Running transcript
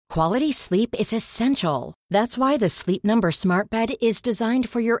Quality sleep is essential. That's why the Sleep Number Smart Bed is designed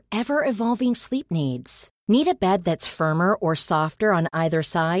for your ever-evolving sleep needs. Need a bed that's firmer or softer on either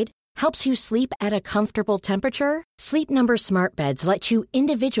side? Helps you sleep at a comfortable temperature? Sleep Number Smart Beds let you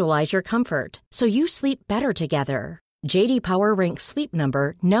individualize your comfort, so you sleep better together. J.D. Power ranks Sleep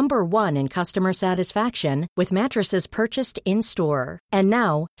Number number 1 in customer satisfaction with mattresses purchased in-store. And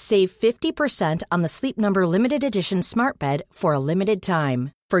now, save 50% on the Sleep Number Limited Edition Smart Bed for a limited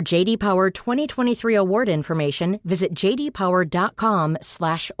time. For J.D. Power 2023 award information, visit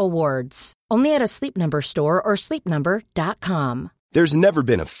jdpower.com/awards. Only at a Sleep Number store or sleepnumber.com. There's never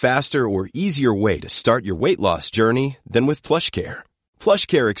been a faster or easier way to start your weight loss journey than with PlushCare.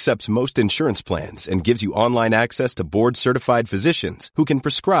 PlushCare accepts most insurance plans and gives you online access to board-certified physicians who can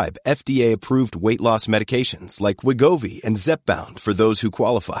prescribe FDA-approved weight loss medications like Wegovy and Zepbound for those who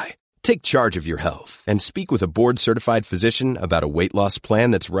qualify. Take charge of your health and speak with a board-certified physician about a weight loss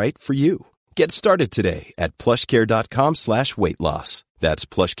plan that's right for you. Get started today at plushcare.com/weight-loss. That's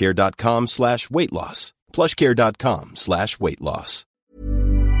plushcare.com/weight-loss. plushcare.com/weight-loss.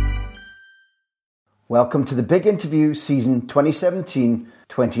 Welcome to The Big Interview, season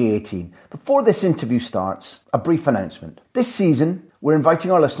 2017-2018. Before this interview starts, a brief announcement. This season, we're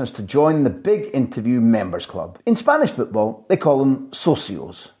inviting our listeners to join the Big Interview Members Club. In Spanish football, they call them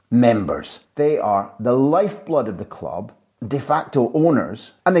socios, members. They are the lifeblood of the club, de facto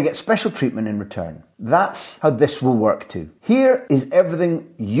owners, and they get special treatment in return. That's how this will work too. Here is everything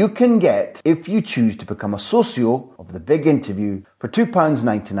you can get if you choose to become a socio of The Big Interview for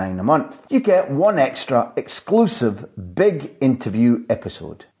 £2.99 a month. You get one extra exclusive Big Interview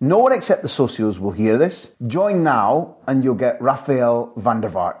episode. No one except the socios will hear this. Join now and you'll get Rafael van der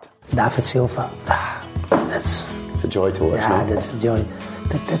Vaart. David Silva, that's... It's a joy to watch. Yeah, that's a joy.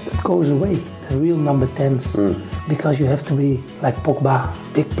 That goes away, the real number 10s, because you have to be like Pogba,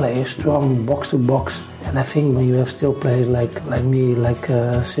 big player, strong, box to box. And I think when you have still players like me, like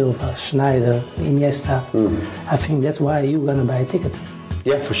Silva, Schneider, Iniesta, I think that's why you're gonna buy a ticket.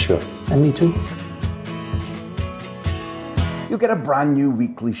 Yeah, for sure. And me too. You get a brand new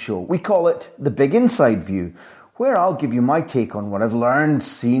weekly show. We call it The Big Inside View, where I'll give you my take on what I've learned,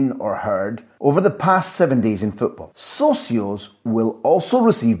 seen or heard over the past 7 days in football. Socios will also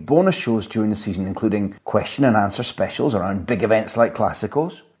receive bonus shows during the season, including question and answer specials around big events like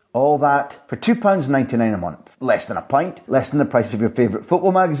Clásicos. All that for £2.99 a month. Less than a pint, less than the price of your favourite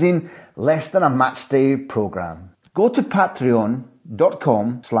football magazine, less than a matchday programme. Go to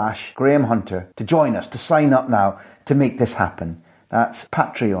patreon.com/Graham Hunter to join us, to sign up now to make this happen. That's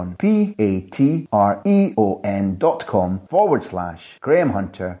Patreon, patreon.com/Graham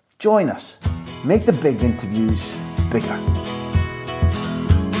Hunter. Join us. Make the big interviews bigger.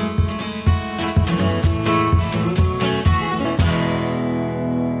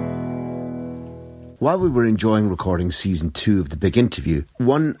 While we were enjoying recording season 2 of The Big Interview,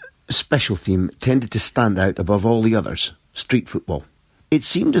 one special theme tended to stand out above all the others: street football. It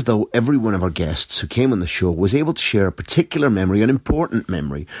seemed as though every one of our guests who came on the show was able to share a particular memory, an important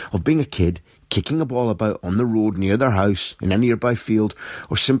memory, of being a kid, kicking a ball about on the road near their house, in a nearby field,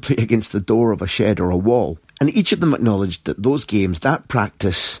 or simply against the door of a shed or a wall. And each of them acknowledged that those games, that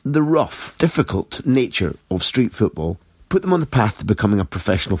practice, the rough, difficult nature of street football, put them on the path to becoming a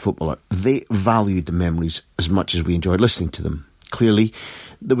professional footballer. They valued the memories as much as we enjoyed listening to them. Clearly,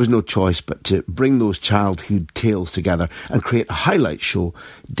 there was no choice but to bring those childhood tales together and create a highlight show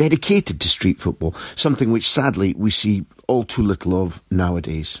dedicated to street football, something which sadly we see all too little of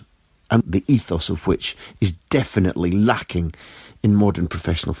nowadays, and the ethos of which is definitely lacking in modern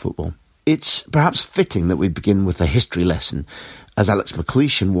professional football. It's perhaps fitting that we begin with a history lesson, as Alex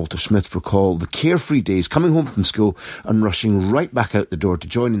McLeish and Walter Smith recall the carefree days coming home from school and rushing right back out the door to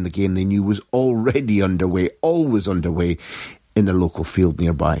join in the game they knew was already underway, always underway, in the local field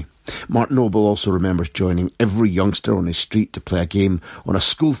nearby. Mark Noble also remembers joining every youngster on his street to play a game on a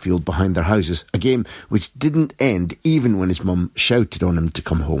school field behind their houses, a game which didn't end even when his mum shouted on him to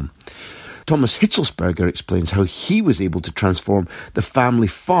come home. Thomas Hitzelsberger explains how he was able to transform the family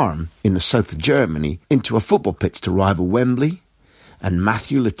farm in the south of Germany into a football pitch to rival Wembley, and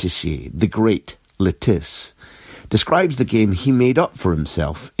Matthew Letizier, the great Letiz, describes the game he made up for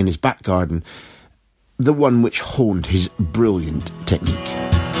himself in his back garden, the one which honed his brilliant technique.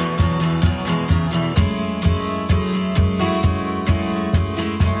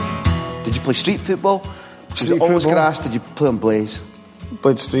 Did you play street football? Was it always grass? Did you play on blaze?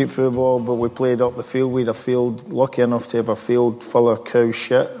 Played street football, but we played up the field. We had a field, lucky enough to have a field full of cow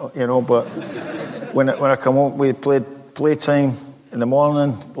shit, you know, but when I come home, we played playtime in the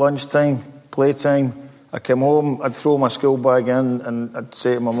morning, lunchtime, playtime, I came home, I'd throw my school bag in, and I'd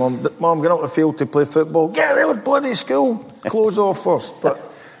say to my mum, "Mum, get up the field to play football." "Get out of bloody school, clothes off first." But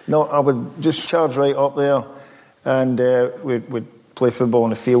no, I would just charge right up there, and we'd play football in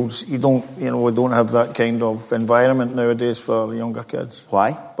the fields. We don't have that kind of environment nowadays for younger kids.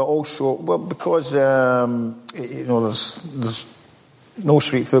 Why? But also, well, because there's no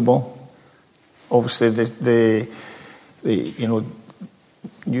street football. Obviously, the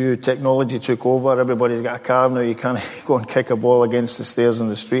new technology took over. Everybody's got a car now. You can't go and kick a ball against the stairs in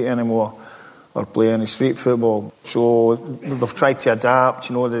the street anymore, or play any street football. So they've tried to adapt.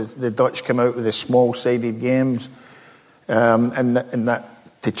 The Dutch came out with the small-sided games, and that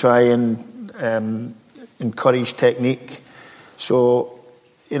to try and encourage technique. So,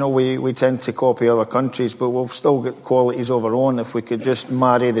 we tend to copy other countries, but we've still got qualities of our own if we could just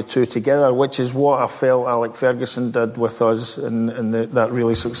marry the two together, which is what I felt Alec Ferguson did with us in that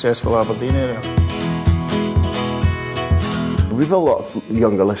really successful Aberdeen area. We've a lot of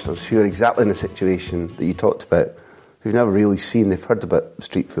younger listeners who are exactly in the situation that you talked about, who've never really seen, they've heard about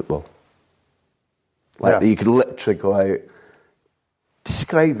street football. That you could literally go out.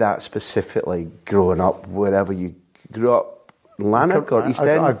 Describe that specifically, growing up, wherever you grew up. Lanark or East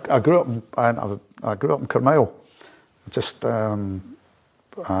End? I grew up in Carmyle, just about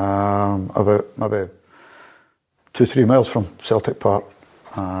maybe 2-3 miles from Celtic Park.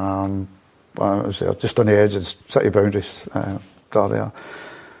 I was there, just on the edge of the city boundaries, there.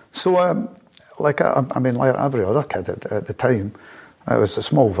 So, like every other kid at the time, it was a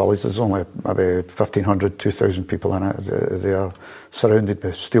small village. There's only maybe 1,500, 2,000 people in it. They are surrounded by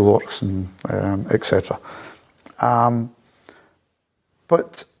steelworks and etc.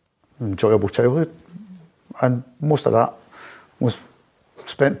 But enjoyable childhood, and most of that was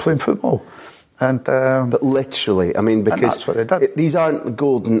spent playing football. And but literally, I mean, because that's what they did. These aren't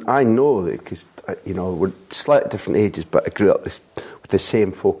golden. I know that because we're slightly different ages, but I grew up with the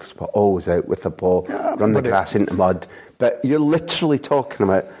same focus. We're always out with the ball, run the grass into mud. But you're literally talking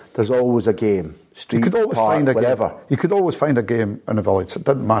about there's always a game. Street, you could always park, find a whatever. game. You could always find a game in the village. It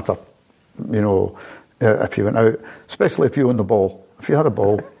didn't matter, if you went out, especially if you owned the ball. If you had a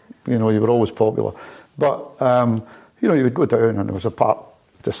ball, you were always popular. But, you would go down and there was a park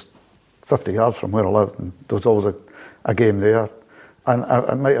just 50 yards from where I lived, and there was always a game there. And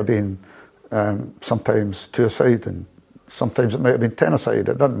it might have been sometimes 2-a-side, and sometimes it might have been 10-a-side.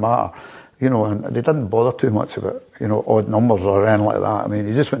 It didn't matter, and they didn't bother too much about, odd numbers or anything like that. I mean,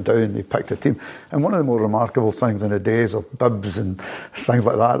 you just went down and you picked a team. And one of the more remarkable things in the days of bibs and things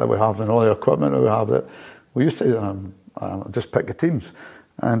like that we have, and all the equipment that we have, that we used to just pick the teams.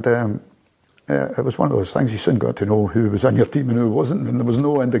 And it was one of those things you soon got to know who was in your team and who wasn't, and there was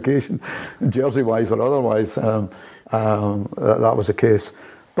no indication, jersey-wise or otherwise, that was the case.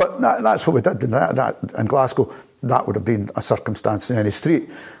 But that's what we did that in Glasgow. That would have been a circumstance in any street.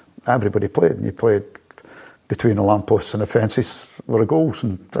 Everybody played, and you played between the lampposts and the fences were the goals,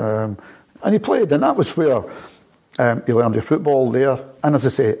 and you played, and that was where you learned your football there, and as I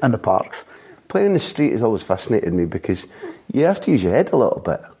say, in the parks. Playing in the street has always fascinated me because you have to use your head a little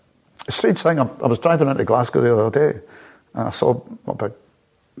bit. A strange thing, I was driving into Glasgow the other day and I saw a big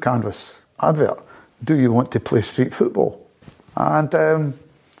canvas advert. Do you want to play street football? And, I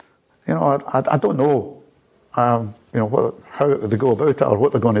don't know, how they go about it or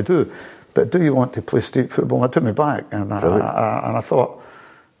what they're going to do, but do you want to play street football? And it took me back, and I thought,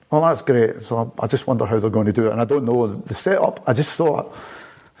 well, that's great. So I just wonder how they're going to do it. And I don't know the setup. I just thought...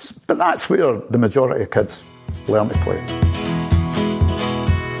 But that's where the majority of kids learn to play.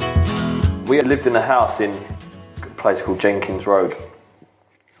 We had lived in a house in a place called Jenkins Road,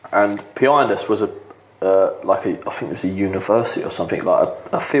 and behind us was I think it was a university or something, like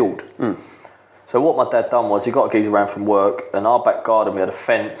a field. So what my dad done was he got a geezer around from work, and our back garden we had a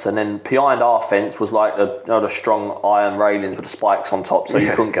fence, and then behind our fence was like the strong iron railings with the spikes on top, so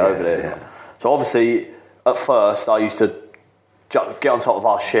you couldn't get over there. Yeah. So obviously at first I used to get on top of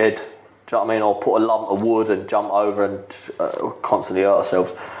our shed, do you know what I mean, or put a lump of wood and jump over and constantly hurt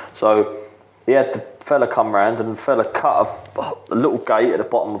ourselves. So he had the fella come round, and the fella cut a little gate at the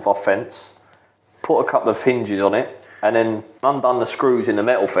bottom of our fence, put a couple of hinges on it, and then undone the screws in the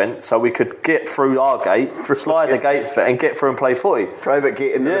metal fence so we could get through our gate, slide the gates and get through and play footy. Private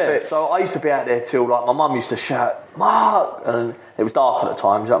gate in the pitch. So I used to be out there till, like, my mum used to shout, "Mark!" And it was dark at the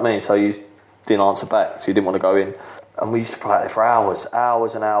time, do you know what I mean? So you didn't answer back, so you didn't want to go in. And we used to play out there for hours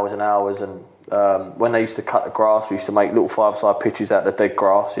and hours and hours. And when they used to cut the grass, we used to make little 5-side pitches out of the dead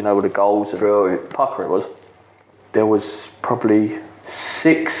grass, with the goals. And pucker it was. There was probably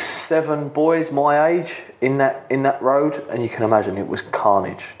 6, 7 boys my age in that road, and you can imagine it was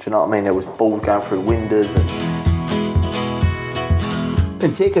carnage. Do you know what I mean? There was balls going through windows.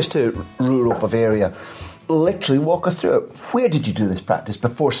 And take us to rural Bavaria. Literally walk us through it. Where did you do this practice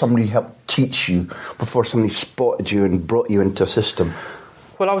before somebody helped teach you, before somebody spotted you and brought you into a system?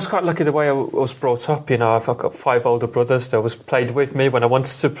 Well, I was quite lucky the way I was brought up. I've got 5 older brothers that played with me when I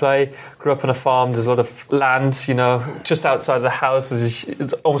wanted to play. Grew up on a farm. There's a lot of land, just outside of the house.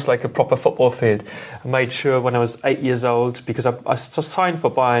 It's almost like a proper football field. I made sure when I was 8 years old, because I signed for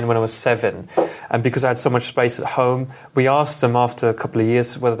Bayern when I was 7, and because I had so much space at home, we asked them after a couple of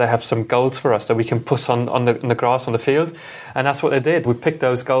years whether they have some goals for us that we can put on the grass on the field. And that's what they did. We picked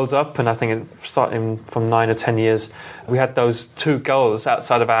those goals up, and I think starting from 9 or 10 years, we had those 2 goals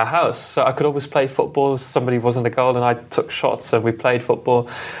outside of our house. So I could always play football. Somebody wasn't a goal, and I took shots, and we played football.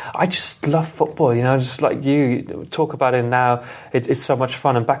 I just love football, just like you talk about it now. It's so much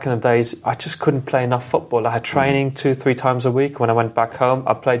fun. And back in the days, I just couldn't play enough football. I had training 2-3 times a week. When I went back home,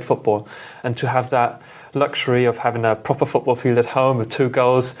 I played football. And to have that luxury of having a proper football field at home with 2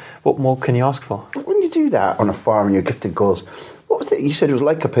 goals, what more can you ask for? When you do that on a farm and you're gifted goals, what was it? You said it was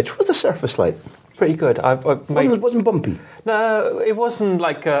like a pitch. What was the surface like? Pretty good. It wasn't bumpy? No, it wasn't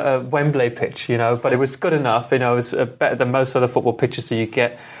like a Wembley pitch, but it was good enough. It was better than most other football pitches that you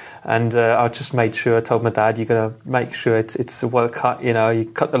get. And I just made sure, I told my dad, you're going to make sure it's well cut,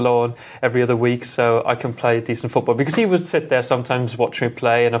 you cut the lawn every other week so I can play decent football. Because he would sit there sometimes watching me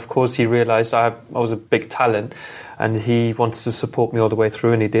play, and of course he realised I was a big talent, and he wanted to support me all the way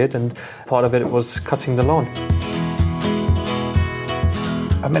through, and he did, and part of it was cutting the lawn.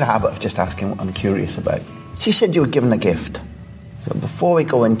 I'm in a habit of just asking what I'm curious about. So you said you were given a gift. So before we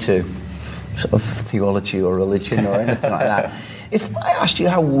go into sort of theology or religion or anything like that, if I asked you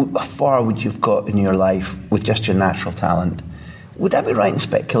how far would you have got in your life with just your natural talent, would I be right in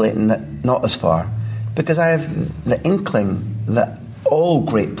speculating that not as far? Because I have the inkling that all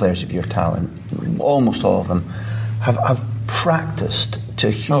great players of your talent, almost all of them, have practiced to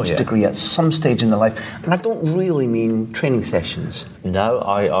a huge degree at some stage in their life. And I don't really mean training sessions.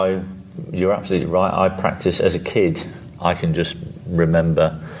 No, you're absolutely right. I practiced as a kid. I can just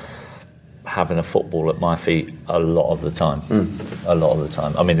remember having a football at my feet a lot of the time. A lot of the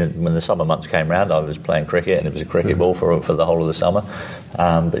time. I mean, when the summer months came round, I was playing cricket, and it was a cricket ball for the whole of the summer.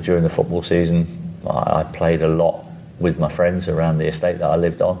 But during the football season, I played a lot with my friends around the estate that I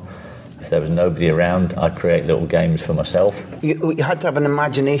lived on. If there was nobody around, I'd create little games for myself. You had to have an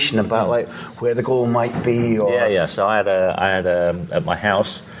imagination about like where the goal might be. Or... Yeah. So I had at my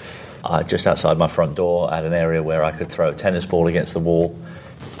house, just outside my front door, I had an area where I could throw a tennis ball against the wall,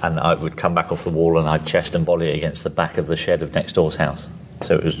 and I would come back off the wall and I'd chest and volley it against the back of the shed of next door's house.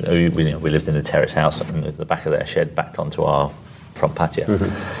 So it was, we lived in a terrace house, and the back of their shed backed onto our front patio.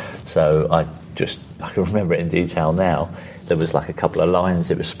 Mm-hmm. So I can remember it in detail now. There was like a couple of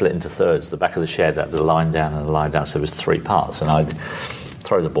lines. It was split into thirds. The back of the shed had a line down and a line down, so there was 3 parts. And I'd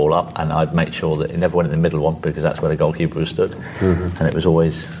throw the ball up, and I'd make sure that it never went in the middle one, because that's where the goalkeeper was stood. Mm-hmm. And it was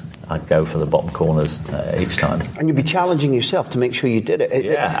always, I'd go for the bottom corners each time. And you'd be challenging yourself to make sure you did it.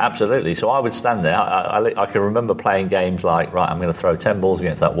 Yeah, absolutely. So I would stand there. I can remember playing games like, right, I'm going to throw 10 balls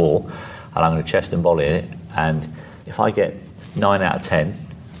against that wall, and I'm going to chest and volley it. And if I get 9 out of 10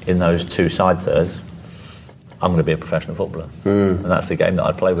 in those 2 side thirds, I'm going to be a professional footballer. And that's the game that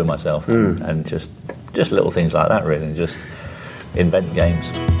I play with myself. And just little things like that, really. Just invent games.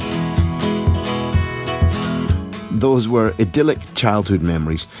 Those were idyllic childhood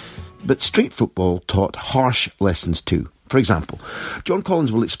memories, but street football taught harsh lessons too. For example, John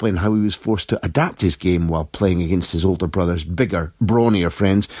Collins will explain how he was forced to adapt his game while playing against his older brother's bigger, brawnier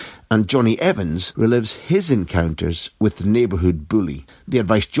friends, and Johnny Evans relives his encounters with the neighbourhood bully. The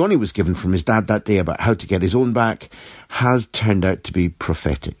advice Johnny was given from his dad that day about how to get his own back has turned out to be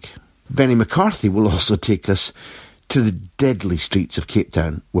prophetic. Benny McCarthy will also take us to the deadly streets of Cape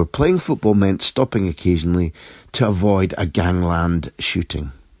Town, where playing football meant stopping occasionally to avoid a gangland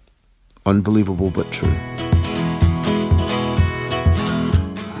shooting. Unbelievable but true.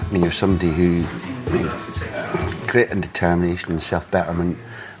 I mean, you're somebody who, grit and determination and self-betterment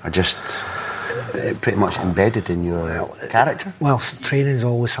are just pretty much embedded in your character. Well, training is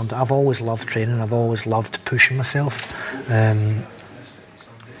always something. I've always loved training. I've always loved pushing myself.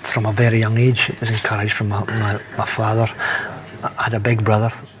 From a very young age, it was encouraged from my father. I had a big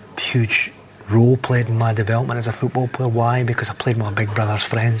brother, huge role played in my development as a football player. Why? Because I played with my big brother's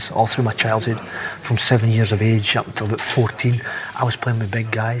friends all through my childhood, from 7 years of age up until about 14. I was playing with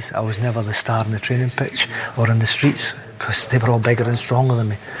big guys. I was never the star in the training pitch or in the streets, because they were all bigger and stronger than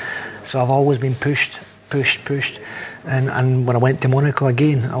me. So I've always been pushed. And when I went to Monaco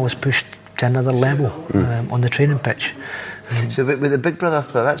again, I was pushed to another level on the training pitch. So with the big brother,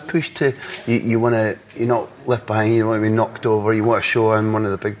 that's pushed to you want to, you're not left behind, you don't want to be knocked over, you want to show I'm one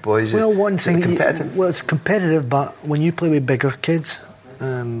of the big boys. Well, one thing, competitive? It's competitive, but when you play with bigger kids,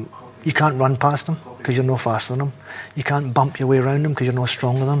 you can't run past them because you're no faster than them. You can't bump your way around them because you're no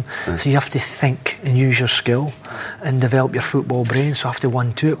stronger than them. So you have to think and use your skill and develop your football brain. So I have to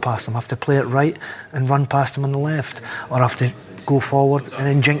 1-2 it past them, I have to play it right and run past them on the left, or I have to go forward and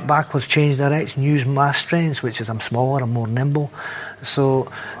then jink backwards, change direction, use my strengths, which is I'm smaller, I'm more nimble.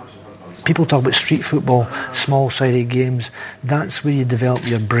 So people talk about street football, small-sided games. That's where you develop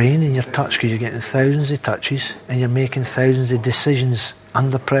your brain and your touch, because you're getting thousands of touches and you're making thousands of decisions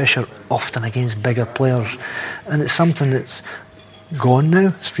under pressure, often against bigger players. And it's something that's gone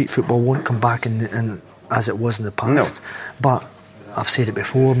now. Street football won't come back in as it was in the past. No. But I've said it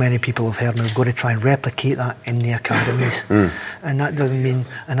before, many people have heard me, we've got to try and replicate that in the academies. And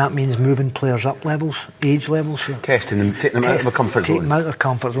that means moving players up levels, age levels. So testing them, taking them out of a comfort zone. Taking them out of their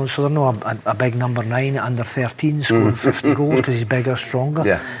comfort zone, so they're not a big number 9 under 13 scoring 50 goals because he's bigger,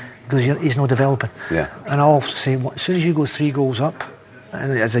 stronger, because he's not developing. And I also say, as soon as you go 3 goals up,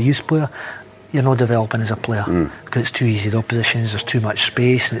 as a youth player, you're not developing as a player because it's too easy, the oppositions, there's too much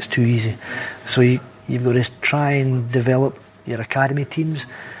space and it's too easy. So you've got to try and develop your academy teams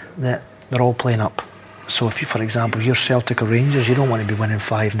that they're all playing up. So if you, for example, you're Celtic or Rangers, you don't want to be winning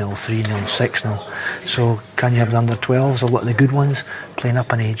 5-0, 3-0, 6-0. So can you have the under 12s or what the good ones playing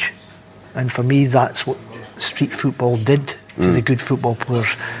up an age? And for me, that's what street football did to the good football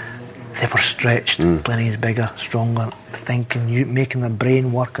players. They were stretched, playing against bigger, stronger, thinking, making their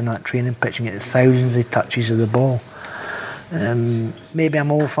brain work on that training pitch and getting thousands of touches of the ball. Maybe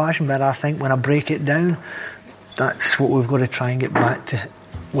I'm old-fashioned, but I think when I break it down, that's what we've got to try and get back to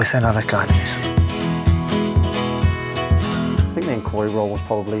within our academies. I think me and Corey were almost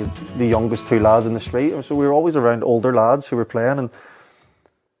probably the youngest 2 lads in the street, so we were always around older lads who were playing, and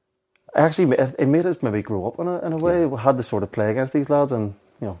actually it made us maybe grow up in a way. We had to sort of play against these lads and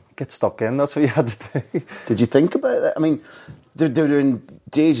get stuck in. That's what you had to do. Did you think about that? I mean, there were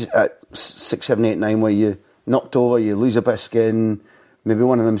days at 6, 7, 8, 9 where you knocked over, you lose a bit of skin, maybe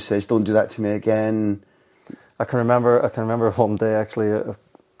one of them says, don't do that to me again. I can remember one day actually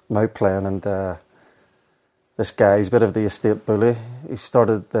I'm out playing, and this guy, he's a bit of the estate bully. He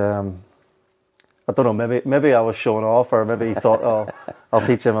started, I don't know, maybe I was showing off, or maybe he thought, oh, I'll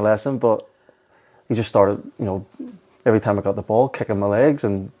teach him a lesson, but he just started, every time I got the ball, kicking my legs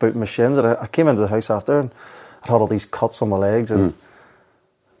and booting my shins. And I came into the house after and I had all these cuts on my legs, and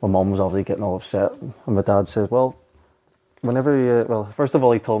my mum was obviously getting all upset. And my dad said, well, first of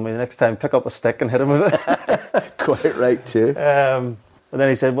all, he told me the next time, pick up a stick and hit him with it. Quite right too. And then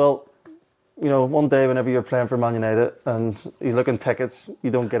he said, well, one day whenever you're playing for Man United and he's looking tickets, you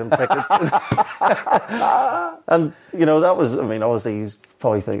don't get him tickets. And, that was, obviously he's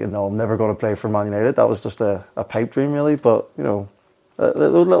probably thinking, no, I'm never going to play for Man United. That was just a pipe dream, really. But, those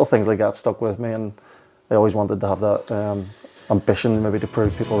little things like that stuck with me, and I always wanted to have that ambition maybe to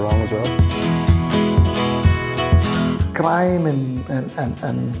prove people wrong as well. Crime and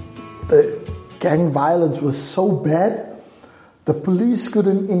gang violence was so bad, the police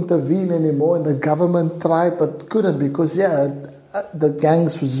couldn't intervene anymore, and the government tried but couldn't, because the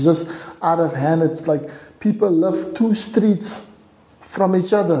gangs was just out of hand. It's like people lived 2 streets from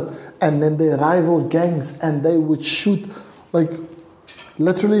each other, and then they rival gangs, and they would shoot like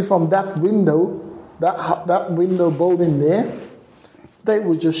literally from that window, that window building there. They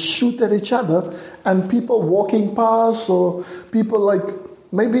would just shoot at each other, and people walking past, or people like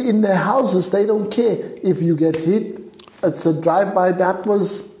maybe in their houses, they don't care if you get hit. It's a drive-by. That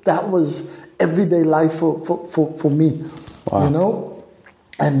was everyday life for me. Wow.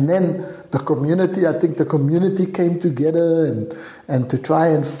 And then the community, I think the community came together and to try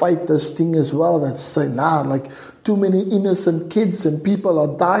and fight this thing as well. That's saying, like too many innocent kids and people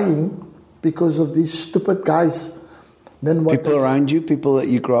are dying because of these stupid guys. Then people around you, people that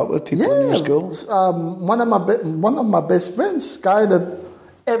you grew up with, people in your school? One of my best friends, guy that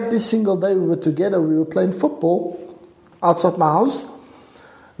every single day we were together, we were playing football outside my house.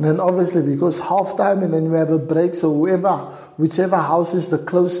 And then obviously because halftime and then we have a break, so whichever house is the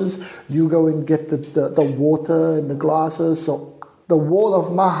closest, you go and get the water and the glasses. So the wall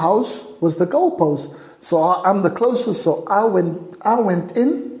of my house was the goalpost. So I'm the closest, so I went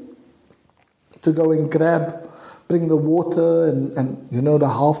in to go and bring the water and the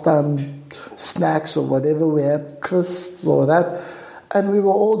halftime snacks or whatever we have, crisps or that. And we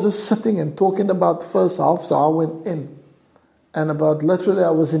were all just sitting and talking about the first half, so I went in. And about literally,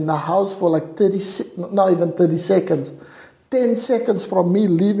 I was in the house for like not even 30 seconds. 10 seconds from me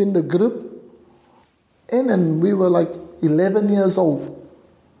leaving the group. And we were like 11 years old.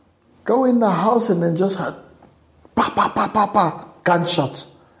 Go in the house and then just heard pa, pa, pa, pa, pa, gunshots.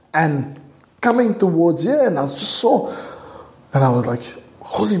 And coming towards you, and I just saw, and I was like,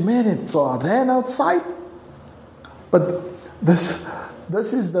 holy man. So I ran outside. But this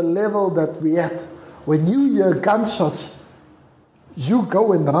is the level that we at. When you hear gunshots, you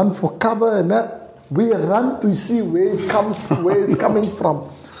go and run for cover, and that we run to see where it's coming from.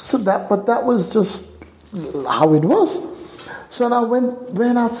 So that was just how it was. So I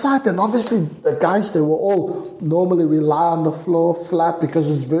went outside, and obviously the guys, they were all normally rely on the floor flat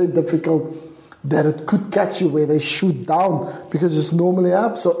because it's very difficult that it could catch you where they shoot down because it's normally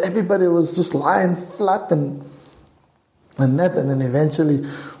up. So everybody was just lying flat and then eventually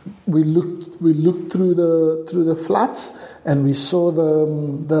we looked through the flats, and we saw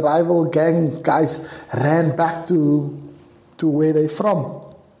the rival gang guys ran back to where they're from,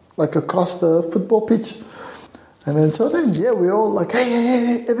 like across the football pitch. And then we all like,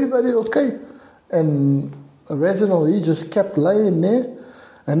 hey, everybody okay? And Reginald, he just kept laying there.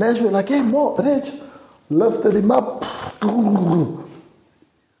 And as we're like, hey, more, Reg, lifted him up.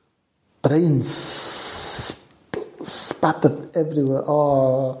 Brains spattered everywhere.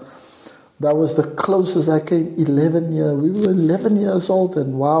 Oh, that was the closest I came. 11 years. We were 11 years old,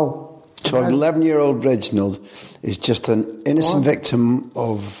 and wow. So an 11-year-old Reginald is just an innocent victim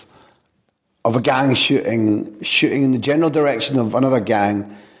of a gang shooting in the general direction of another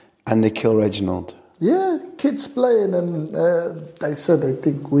gang, and they kill Reginald. Yeah, kids playing, and they said they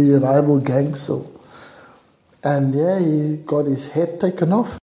think we're rival gangs. And yeah, he got his head taken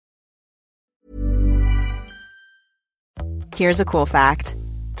off. Here's a cool fact.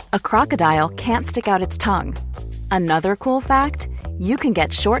 A crocodile can't stick out its tongue. Another cool fact, you can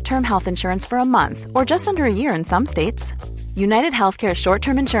get short-term health insurance for a month or just under a year in some states. United Healthcare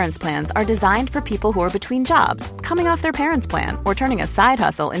short-term insurance plans are designed for people who are between jobs, coming off their parents' plan, or turning a side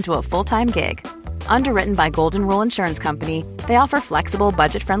hustle into a full-time gig. Underwritten by Golden Rule Insurance Company, they offer flexible,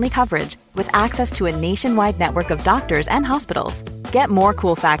 budget-friendly coverage with access to a nationwide network of doctors and hospitals. Get more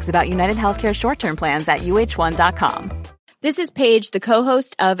cool facts about United Healthcare short-term plans at uh1.com. This is Paige, the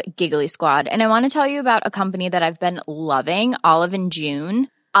co-host of Giggly Squad, and I want to tell you about a company that I've been loving, Olive & June.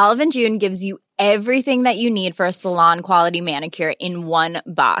 Olive & June gives you everything that you need for a salon-quality manicure in one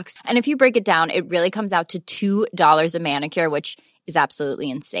box. And if you break it down, it really comes out to $2 a manicure, which is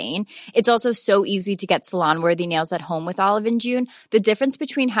absolutely insane. It's also so easy to get salon-worthy nails at home with Olive & June. The difference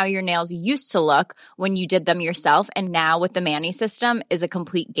between how your nails used to look when you did them yourself and now with the Mani system is a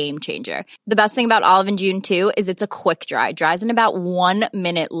complete game changer. The best thing about Olive & June, too, is it's a quick dry. Dries in about 1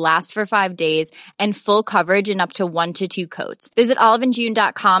 minute, lasts for 5 days, and full coverage in up to 1 to 2 coats. Visit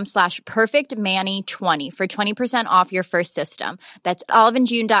oliveandjune.com/perfectmani20 for 20% off your first system. That's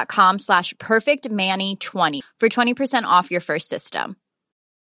oliveandjune.com/perfectmani20 for 20% off your first system.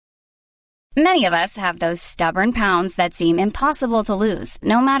 Many of us have those stubborn pounds that seem impossible to lose,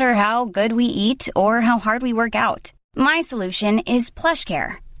 no matter how good we eat or how hard we work out. My solution is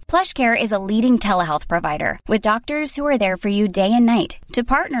PlushCare. PlushCare is a leading telehealth provider with doctors who are there for you day and night to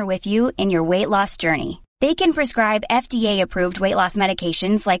partner with you in your weight loss journey. They can prescribe FDA-approved weight loss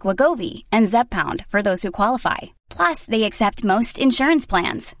medications like Wegovy and Zepbound for those who qualify. Plus, they accept most insurance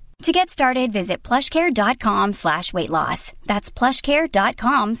plans. To get started, visit plushcare.com/weightloss. That's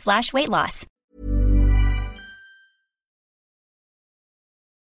plushcare.com/weightloss.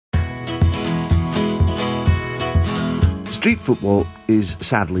 Street football is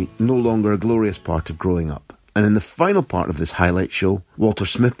sadly no longer a glorious part of growing up. And in the final part of this highlight show, Walter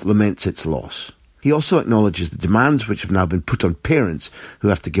Smith laments its loss. He also acknowledges the demands which have now been put on parents who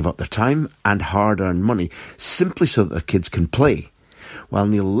have to give up their time and hard-earned money simply so that their kids can play. While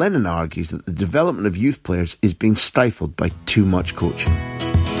Neil Lennon argues that the development of youth players is being stifled by too much coaching.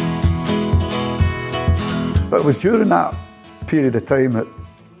 But it was during that period of time that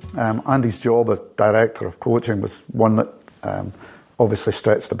Andy's job as director of coaching was one that obviously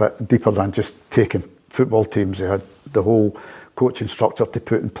stretched a bit deeper than just taking football teams. He had the whole coaching structure to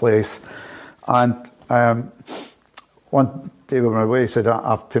put in place. And one day when we were away, he said, I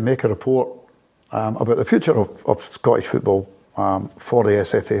have to make a report about the future of Scottish football for the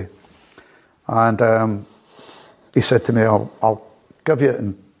SFA. And he said to me, I'll give you it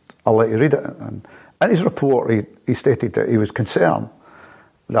and I'll let you read it. And in his report, he stated that he was concerned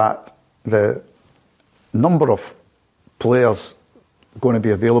that the number of players going to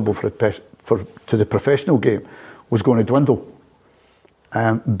be available to the professional game was going to dwindle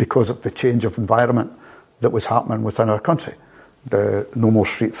because of the change of environment that was happening within our country. no more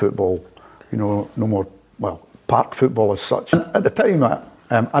street football, no more, park football as such. And at the time,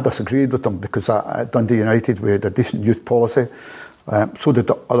 I disagreed with them because at Dundee United we had a decent youth policy. So did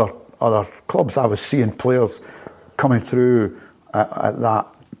the other clubs. I was seeing players coming through at that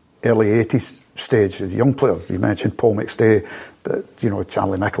early 80s stage, the young players. You mentioned Paul McStay,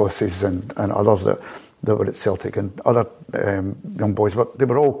 Charlie Nicholases and others that were at Celtic, and other young boys, but they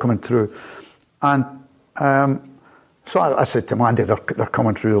were all coming through. And so I said to Mandy, they're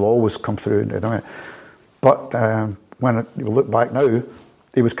coming through, they'll always come through. But when you look back now,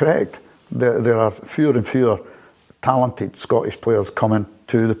 he was correct. There are fewer and fewer talented Scottish players coming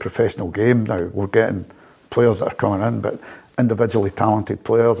to the professional game now. We're getting players that are coming in, but individually talented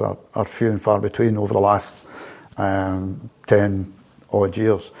players are few and far between over the last 10 odd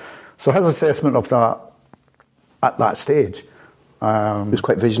years. So his assessment of that at that stage it was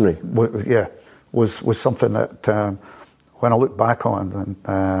quite visionary. Was something that when I look back on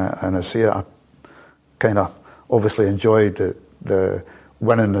and I see it, I kind of obviously enjoyed the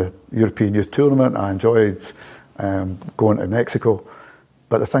winning the European Youth Tournament. I enjoyed going to Mexico,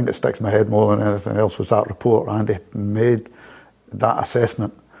 but the thing that sticks in my head more than anything else was that report. Andy made that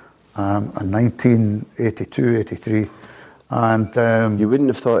assessment in 1982, 83, and you wouldn't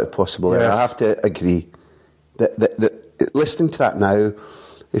have thought it possible. Yes. I have to agree that listening to that now,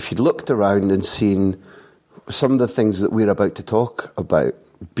 if you'd looked around and seen some of the things that we're about to talk about,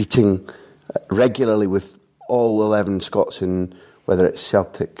 beating regularly with all 11 Scots in, whether it's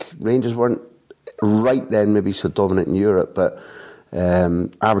Celtic, Rangers weren't right then maybe so dominant in Europe, but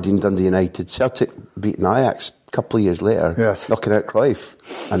Aberdeen, Dundee United, Celtic beating Ajax a couple of years later, knocking out Cruyff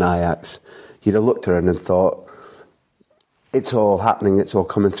and Ajax. You'd have looked around and thought, it's all happening, it's all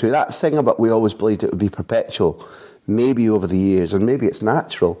coming through. That thing about we always believed it would be perpetual, maybe over the years, and maybe it's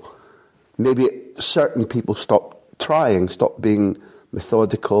natural. Maybe certain people stopped trying, stopped being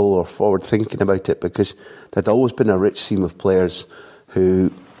methodical or forward-thinking about it, because there'd always been a rich seam of players who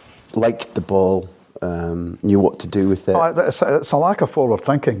liked the ball, knew what to do with it. It's a lack of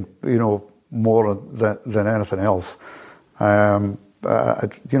forward-thinking, more than anything else. If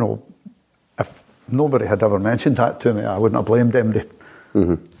nobody had ever mentioned that to me, I wouldn't have blamed them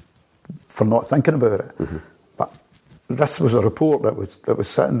for not thinking about it. Mm-hmm. But this was a report that was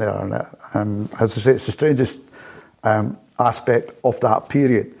sitting there, and as I say, it's the strangest aspect of that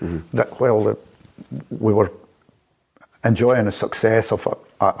period, that while we were enjoying the success of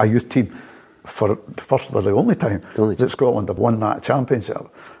a youth team for the first or the only time that Scotland have won that championship,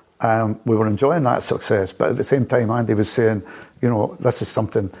 we were enjoying that success, but at the same time Andy was saying, this is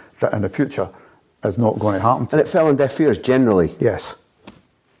something that in the future is not going to happen. And it fell on deaf ears generally. Yes.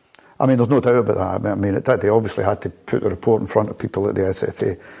 I mean, there's no doubt about that. I mean, they obviously had to put the report in front of people at the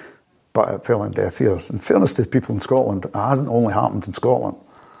SFA, but it fell on deaf ears. In fairness to people in Scotland, it hasn't only happened in Scotland.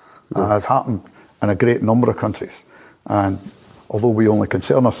 It has happened in a great number of countries. And although we only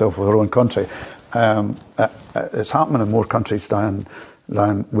concern ourselves with our own country, it's happening in more countries than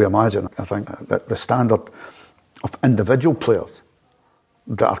we imagine. I think that the standard of individual players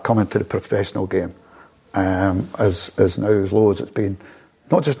that are coming to the professional game is now as low as it's been,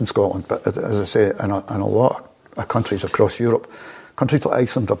 not just in Scotland, but as I say, in a lot of countries across Europe. Countries like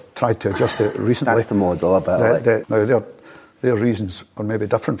Iceland have tried to adjust it recently. That's the model about it. Now, their reasons are maybe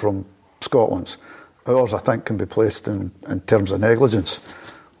different from Scotland's. Ours, I think, can be placed in terms of negligence,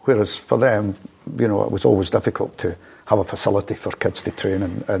 whereas for them, it was always difficult to have a facility for kids to train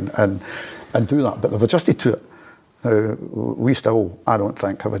and do that. But they've adjusted to it. Now, we still, I don't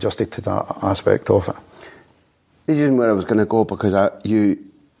think, have adjusted to that aspect of it. This isn't where I was going to go, because you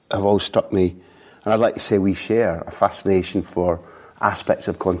have always struck me, and I'd like to say we share a fascination for aspects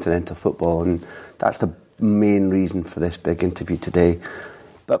of continental football, and that's the main reason for this big interview today.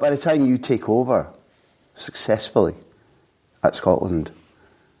 But by the time you take over successfully at Scotland,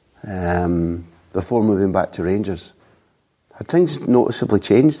 before moving back to Rangers, had things noticeably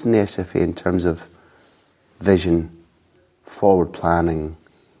changed in the SFA in terms of vision, forward planning,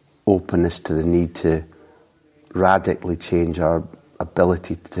 openness to the need to radically change our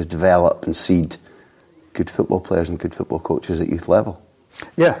ability to develop and seed good football players and good football coaches at youth level?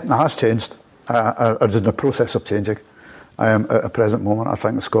 Yeah, it has changed. It's in the process of changing. At the present moment, I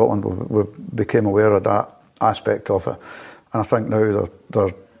think in Scotland we became aware of that aspect of it, and I think now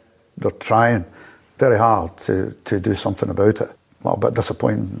they're trying very hard to do something about it. A little bit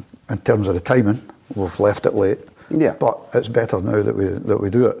disappointing in terms of the timing. We've left it late, but it's better now that we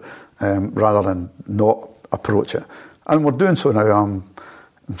do it rather than not approach it. And we're doing so now. I'm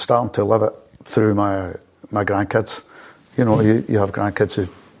starting to live it through my grandkids. You have grandkids who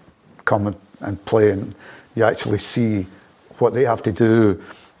come and play, and you actually see what they have to do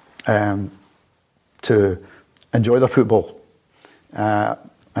to enjoy their football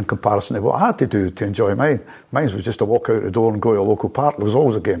in comparison to what I had to do to enjoy mine. Mine was just to walk out the door and go to a local park. There was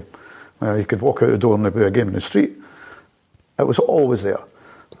always a game. You could walk out the door and there would be a game in the street. It was always there.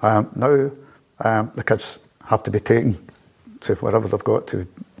 Now the kids have to be taken to wherever they've got to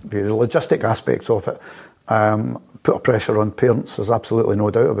be. The logistic aspects of it put a pressure on parents, there's absolutely no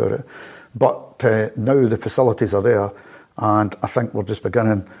doubt about it. But now the facilities are there, and I think we're just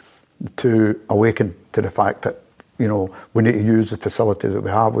beginning to awaken to the fact that, you know, we need to use the facility that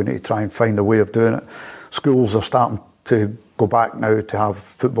we have. We need to try and find a way of doing it. Schools are starting to go back now to have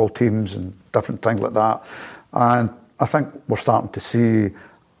football teams and different things like that. And I think we're starting to see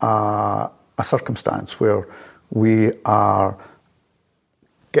a circumstance where we are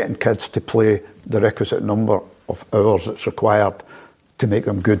getting kids to play the requisite number of hours that's required to make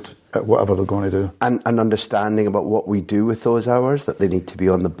them good at whatever they're going to do. And an understanding about what we do with those hours, that they need to be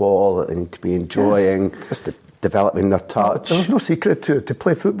on the ball, that they need to be enjoying, developing their touch. There's no secret to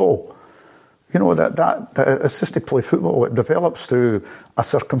play football. You know, that it's just to play football. It develops through a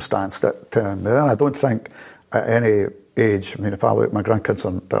circumstance that, and I don't think at any age, I mean, if I look at my grandkids,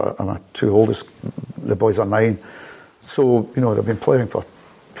 are my two oldest, the boys are 9. So, you know, they've been playing for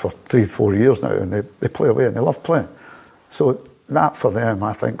 3-4 years now, and they play away and they love playing. So that for them,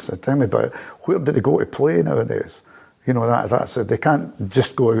 I think, so tell me about it. Where do they go to play nowadays? You know, that's it. They can't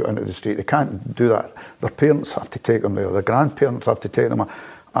just go out into the street. They can't do that. Their parents have to take them there. Their grandparents have to take them.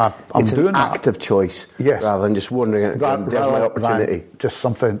 It's an active choice, yes, rather than just wondering, there's my opportunity. Just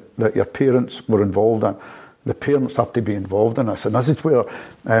something that your parents were involved in. The parents have to be involved in this, and this is where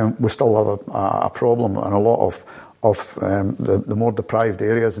we still have a problem in a lot of the more deprived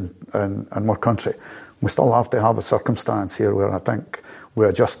areas in more country. We still have to have a circumstance here where I think we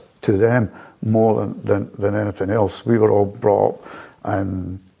adjust to them more than anything else. We were all brought up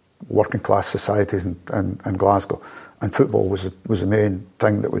in working class societies in Glasgow, and football was the main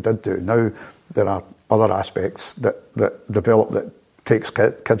thing that we did do. Now there are other aspects that develop that takes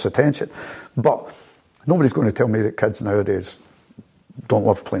kids' attention, but nobody's going to tell me that kids nowadays don't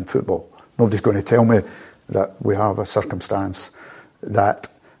love playing football. Nobody's going to tell me that we have a circumstance that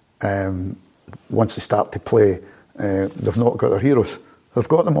once they start to play, they've not got their heroes. They've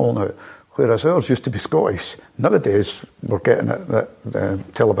got them all now. Whereas ours used to be Scottish. Nowadays, we're getting it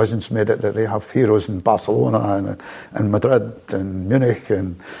that television's made it that they have heroes in Barcelona and Madrid and Munich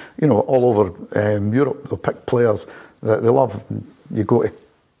and, you know, all over Europe. They'll pick players that they love. You go to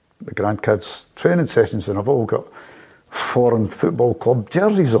the grandkids' training sessions and they've all got foreign football club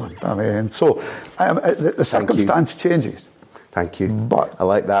jerseys on. I mean, so the circumstance changes. Thank you. But I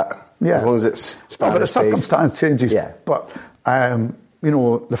like that. Yeah. As long as it's Spanish-based. But the circumstance changes. Yeah. But, you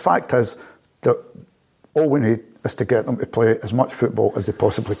know, the fact is that all we need is to get them to play as much football as they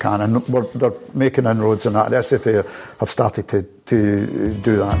possibly can. And they're making inroads in that. The SFA have started to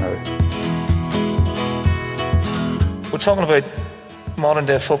do that now. We're talking about modern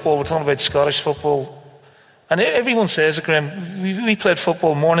day football, we're talking about Scottish football. And everyone says it, Graham, we played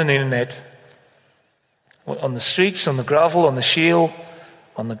football morning, noon and night. On the streets, on the gravel, on the shield,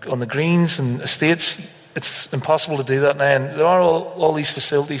 on the greens and estates. It's impossible to do that now, and there are all these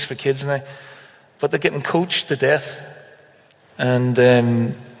facilities for kids now, but they're getting coached to death. And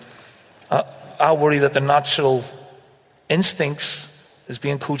I worry that their natural instincts is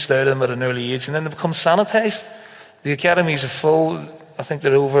being coached out of them at an early age, and then they become sanitised. The academies are full. I think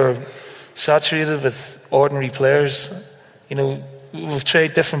they're over-saturated with ordinary players. You know, we've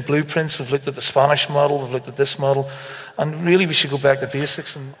tried different blueprints. We've looked at the Spanish model. We've looked at this model. And really we should go back to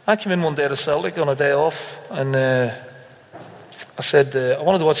basics. And I came in one day to Celtic on a day off, and I said I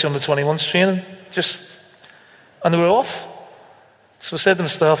wanted to watch the under-21s training, and they were off. So I said to my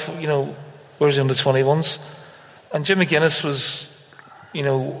staff, you know, where's the under-21s? And Jim McGuinness was, you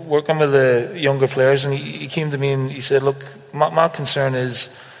know, working with the younger players, and he came to me and he said, look, my concern is,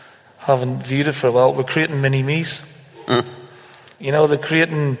 having viewed it for a while, we're creating mini-me's. You know, they're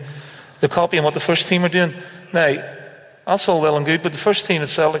copying what the first team are doing. Now, that's all well and good, but the first team at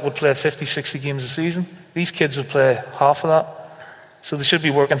Celtic would play 50, 60 games a season. These kids would play half of that. So they should be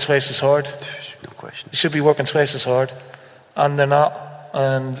working twice as hard. No question. They should be working twice as hard. And they're not.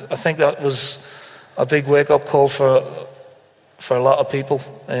 And I think that was a big wake-up call for a lot of people,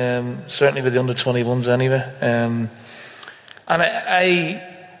 certainly with the under-21s anyway. And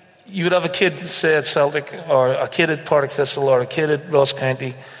you would have a kid, say, at Celtic, or a kid at Partick Thistle, or a kid at Ross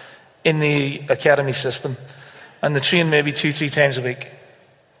County in the academy system, and they train maybe 2-3 times a week.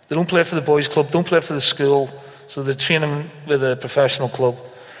 They don't play for the boys' club, don't play for the school, so they're training with a professional club.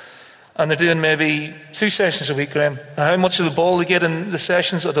 And they're doing maybe 2 sessions a week, Graham. And how much of the ball they get in the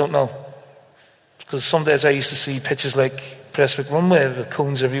sessions, I don't know. Because some days I used to see pitches like Prestwick Runway with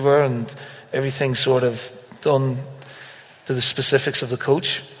cones everywhere and everything sort of done to the specifics of the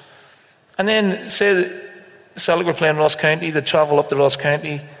coach. And then, say that Celtic were playing Ross County, they'd travel up to Ross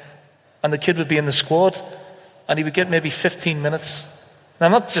County, and the kid would be in the squad, and he would get maybe 15 minutes. Now,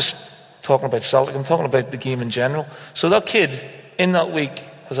 I'm not just talking about Celtic, I'm talking about the game in general. So that kid, in that week,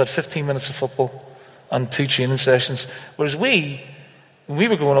 has had 15 minutes of football and 2 training sessions. Whereas when we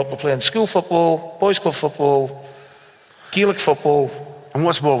were growing up, we were playing school football, boys club football, Gaelic football. And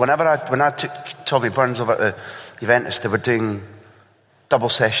what's more, when I took Tommy Burns over to Juventus, they were doing double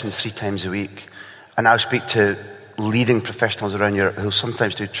sessions 3 times a week. And I speak to leading professionals around Europe who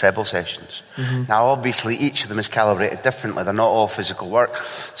sometimes do treble sessions. Mm-hmm. Now, obviously, each of them is calibrated differently. They're not all physical work.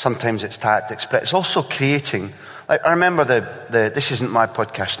 Sometimes it's tactics, but it's also creating. Like, I remember this isn't my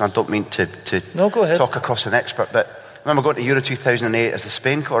podcast, and I don't mean to go ahead. Talk across an expert, but I remember going to Euro 2008 as the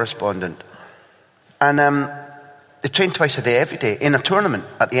Spain correspondent. And they train twice a day, every day, in a tournament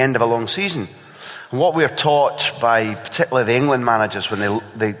at the end of a long season. And what we're taught by particularly the England managers when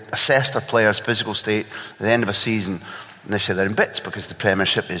they assess their players' physical state at the end of a season, and they say they're in bits because the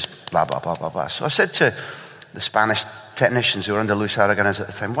Premiership is blah, blah, blah, blah, blah. So I said to the Spanish technicians who were under Luis Aragonés at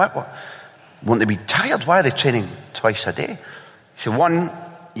the time, what? Won't they be tired? Why are they training twice a day? He said, 1,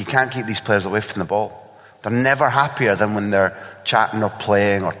 you can't keep these players away from the ball. They're never happier than when they're chatting or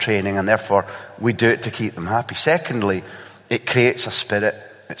playing or training, and therefore we do it to keep them happy. Secondly, it creates a spirit.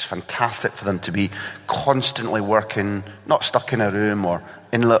 It's fantastic for them to be constantly working, not stuck in a room or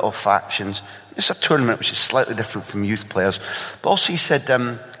in little factions. It's a tournament which is slightly different from youth players. But also he said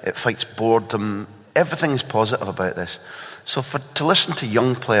it fights boredom. Everything is positive about this. So to listen to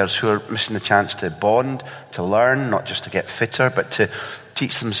young players who are missing the chance to bond, to learn, not just to get fitter, but to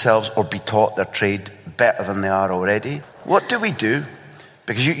teach themselves or be taught their trade better than they are already. What do we do?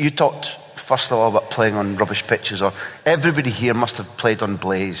 Because you talked first of all about playing on rubbish pitches, or everybody here must have played on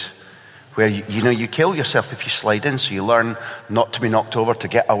Blaze, where you kill yourself if you slide in, so you learn not to be knocked over, to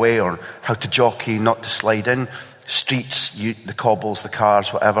get away, or how to jockey, not to slide in. Streets, the cobbles, the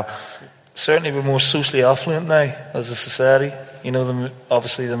cars, whatever. Certainly we're more socially affluent now as a society,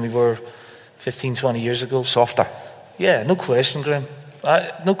 obviously than we were 15, 20 years ago. Softer. Yeah, no question, Graham.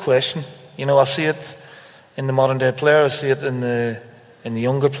 No question. I see it in the modern day player, I see it in the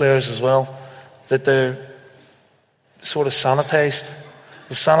younger players as well, that they're sort of sanitised.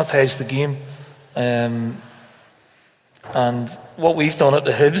 We've sanitised the game. And what we've done at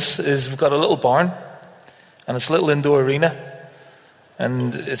the Hibs is we've got a little barn, and it's a little indoor arena,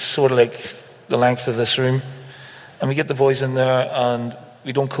 and it's sort of like the length of this room. And we get the boys in there, and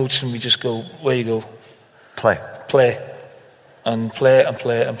we don't coach them, we just go, where you go? Play. And play and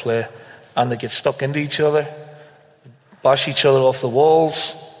play and play. And they get stuck into each other, bash each other off the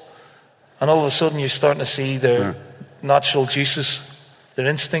walls, and all of a sudden you're starting to see their natural juices, their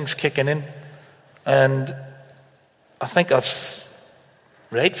instincts kicking in. And I think that's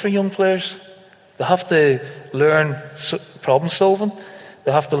right for young players. They have to learn problem solving.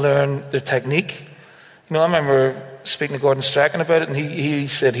 They have to learn their technique. I remember speaking to Gordon Strachan about it, and he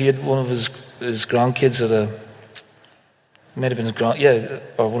said he had one of his grandkids at might have been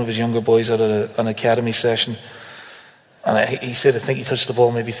or one of his younger boys at an academy session. And he said, I think he touched the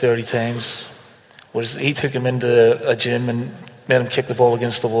ball maybe 30 times. Whereas he took him into a gym and made him kick the ball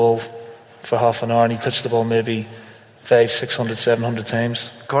against the wall for half an hour, and he touched the ball maybe 500, 600, 700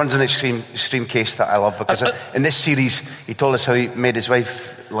 times. Gordon's an extreme case that I love, because in this series he told us how he made his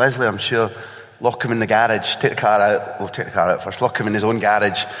wife, Leslie, I'm sure, lock him in the garage, take the car out first, lock him in his own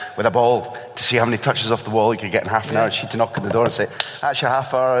garage with a ball to see how many touches off the wall he could get in half an hour. She'd knock on the door and say, that's your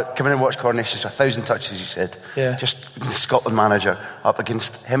half hour, come in and watch Coronation. 1,000 touches, he said. Yeah. Just the Scotland manager up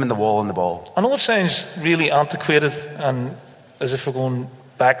against him and the wall and the ball. I know it sounds really antiquated and as if we're going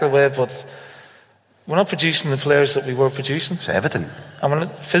back the way, but we're not producing the players that we were producing. It's evident.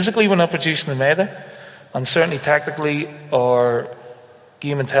 And physically we're not producing them either. And certainly tactically or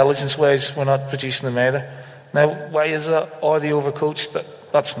game intelligence wise, we're not producing them either. Now, why is that? Are they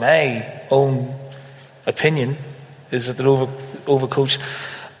overcoached? That's my own opinion, is that they're overcoached.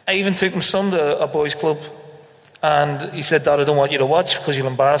 I even took my son to a boys' club, and he said, Dad, I don't want you to watch because you'll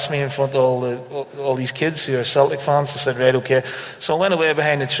embarrass me in front of all these kids who are Celtic fans. I said, right, okay. So I went away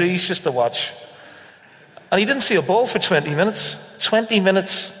behind the trees just to watch. And he didn't see a ball for 20 minutes. 20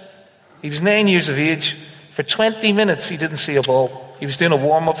 minutes. He was 9 years of age. For 20 minutes, he didn't see a ball. He was doing a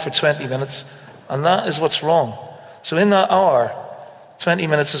warm-up for 20 minutes. And that is what's wrong. So in that hour, 20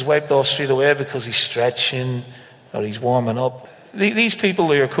 minutes is wiped off straight away because he's stretching or he's warming up. these people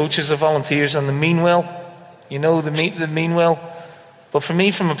who are coaches are volunteers and they mean well. You know, they mean well. But for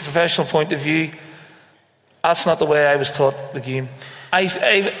me, from a professional point of view, that's not the way I was taught the game.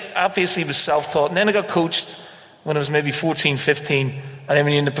 I obviously was self-taught, and then I got coached when I was maybe 14, 15, and then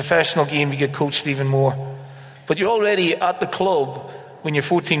when you're in the professional game, you get coached even more. But you're already at the club when you're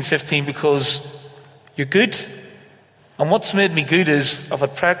 14, 15 because you're good. And what's made me good is I've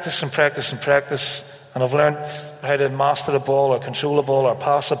had practice and practice and practice, and I've learned how to master the ball or control the ball or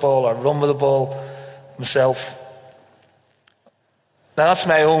pass the ball or run with the ball myself. Now that's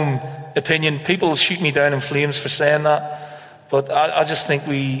my own opinion. People shoot me down in flames for saying that, but I just think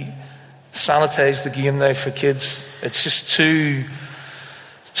we sanitise the game now for kids. It's just too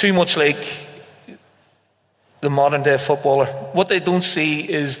much like the modern day footballer. What they don't see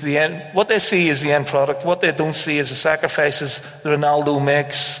is the end. What they see is the end product. What they don't see is the sacrifices the Ronaldo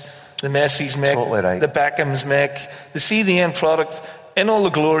makes, the Messis make, totally right. The Beckhams make. They see the end product in all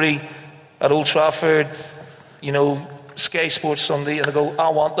the glory at Old Trafford, you know, Sky Sports Sunday, and they go, I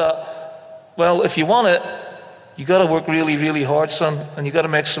want that. Well, if you want it, you got to work really, really hard, son, and you got to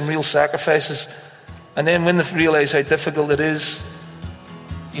make some real sacrifices. And then when they realise how difficult it is,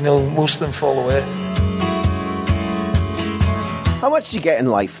 you know, most of them fall away. How much do you get in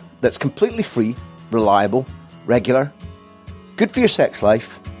life that's completely free, reliable, regular, good for your sex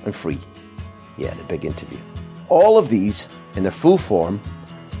life, and free? Yeah, the big interview. All of these, in their full form,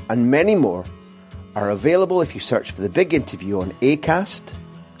 and many more, are available if you search for The Big Interview on Acast,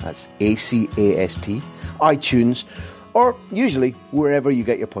 that's A-C-A-S-T, iTunes, or usually wherever you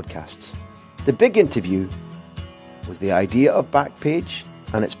get your podcasts. The Big Interview was the idea of Backpage,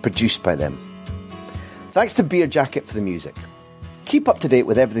 and it's produced by them. Thanks to Beer Jacket for the music. Keep up to date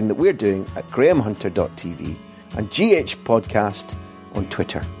with everything that we're doing at grahamhunter.tv and GH Podcast on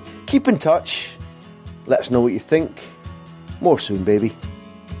Twitter. Keep in touch. Let us know what you think. More soon, baby.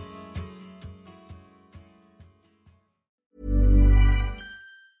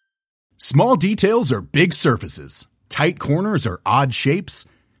 Small details are big surfaces. Tight corners are odd shapes.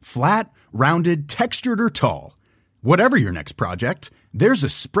 Flat, rounded, textured, or tall. Whatever your next project, there's a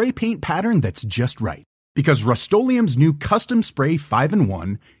spray paint pattern that's just right. Because Rust-Oleum's new Custom Spray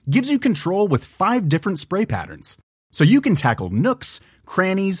 5-in-1 gives you control with 5 different spray patterns. So you can tackle nooks,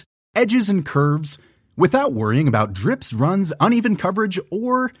 crannies, edges, and curves without worrying about drips, runs, uneven coverage,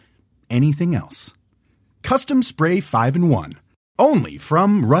 or anything else. Custom Spray 5-in-1. Only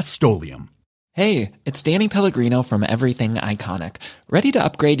from Rust-Oleum. Hey, it's Danny Pellegrino from Everything Iconic. Ready to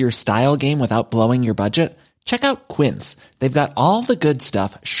upgrade your style game without blowing your budget? Check out Quince. They've got all the good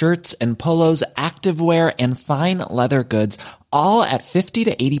stuff, shirts and polos, activewear, and fine leather goods, all at 50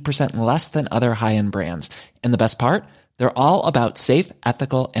 to 80% less than other high-end brands. And the best part? They're all about safe,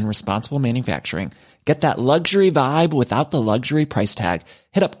 ethical, and responsible manufacturing. Get that luxury vibe without the luxury price tag.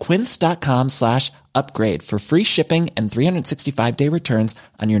 Hit up quince.com/upgrade for free shipping and 365-day returns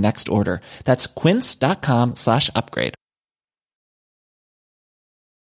on your next order. That's quince.com/upgrade.